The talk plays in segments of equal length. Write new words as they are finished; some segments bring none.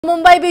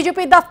Mumbai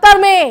BJP दफ्तर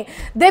में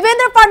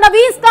देवेंद्र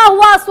फडणवीस का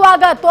हुआ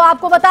स्वागत। तो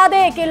आपको बता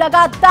दें कि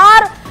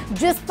लगातार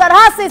जिस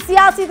तरह से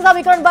सियासी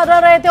समीकरण बदल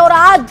रहे थे और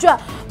आज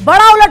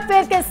बड़ा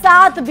उलटफेर के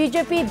साथ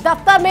बीजेपी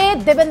दफ्तर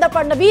में देवेंद्र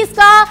फडणवीस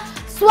का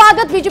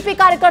स्वागत बीजेपी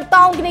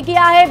कार्यकर्ताओं ने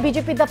किया है।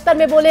 बीजेपी दफ्तर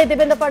में बोले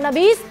देवेंद्र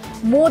फडणवीस,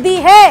 मोदी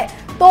है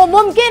तो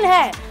मुमकिन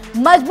है,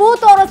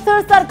 मजबूत और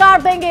स्थिर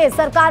सरकार देंगे,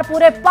 सरकार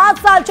पूरे 5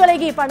 साल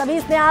चलेगी।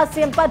 फडणवीस ने आज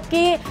सीएम पद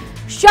की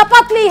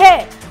शपथ ली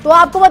है। तो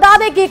आपको बता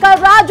दें कि कल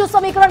रात जो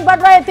समीकरण बढ़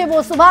रहे थे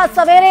वो सुबह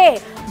सवेरे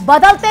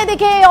बदलते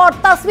दिखे और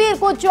तस्वीर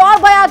कुछ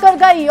और बयां कर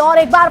गई। और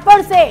एक बार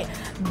फिर से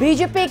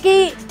बीजेपी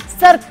की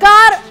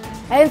सरकार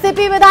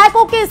एनसीपी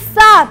विधायकों के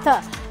साथ।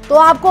 तो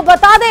आपको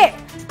बता दें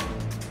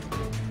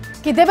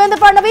कि देवेंद्र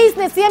फडणवीस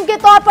ने सीएम के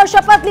तौर पर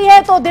शपथ ली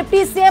है। तो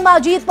डिप्टी सीएम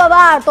अजीत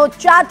पवार तो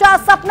चाचा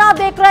सपना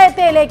देख रहे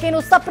थे, लेकिन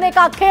उस सपने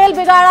का खेल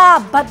बिगाड़ा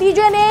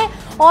भतीजे ने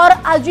और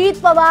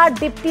अजीत पवार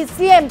डिप्टी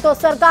सीएम। तो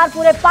सरकार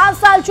पूरे 5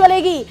 साल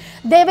चलेगी।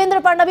 देवेंद्र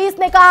फडणवीस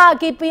ने कहा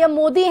कि पीएम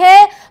मोदी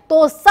है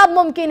तो सब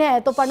मुमकिन है।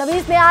 तो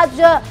फडणवीस ने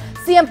आज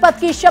सीएम पद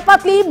की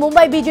शपथ ली।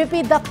 मुंबई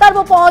बीजेपी दफ्तर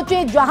वो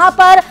पहुंचे जहां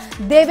पर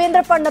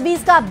देवेंद्र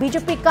फडणवीस का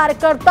बीजेपी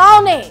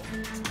कार्यकर्ताओं ने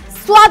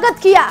स्वागत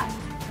किया।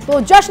 तो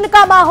जश्न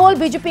का माहौल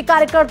बीजेपी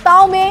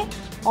कार्यकर्ताओं में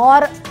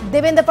और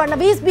देवेंद्र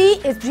फडणवीस भी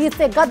इस जीत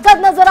से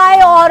गदगद नजर आए।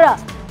 और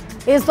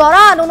इस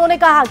दौरान उन्होंने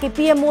कहा कि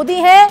पीएम मोदी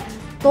है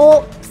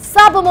तो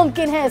सब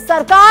मुमकिन है,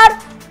 सरकार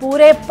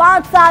पूरे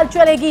 5 साल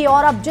चलेगी।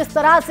 और अब जिस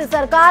तरह से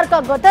सरकार का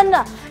गठन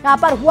यहां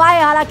पर हुआ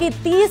है, हालांकि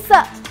 30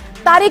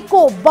 तारीख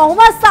को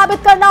बहुमत साबित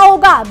करना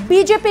होगा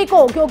बीजेपी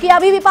को, क्योंकि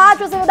अभी भी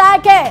 5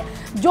 विधायक है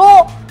जो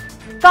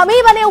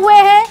कमी बने हुए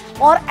हैं।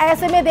 और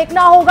ऐसे में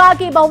देखना होगा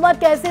कि बहुमत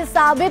कैसे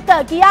साबित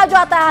किया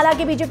जाता है।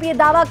 हालांकि बीजेपी ये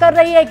दावा कर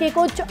रही है कि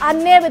कुछ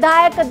अन्य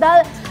विधायक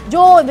दल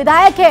जो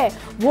विधायक है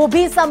वो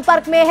भी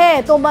संपर्क में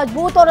है, तो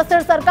मजबूत और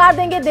स्थिर सरकार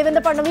देंगे।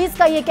 देवेंद्र फडणवीस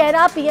का ये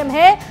कहना, पीएम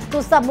है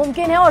तो सब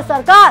मुमकिन है और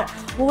सरकार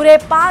पूरे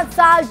 5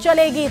 साल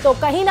चलेगी। तो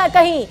कहीं ना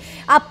कहीं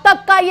अब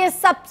तक का ये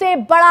सबसे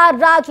बड़ा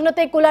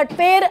राजनीतिक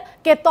उलटफेर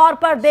के तौर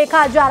पर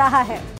देखा जा रहा है।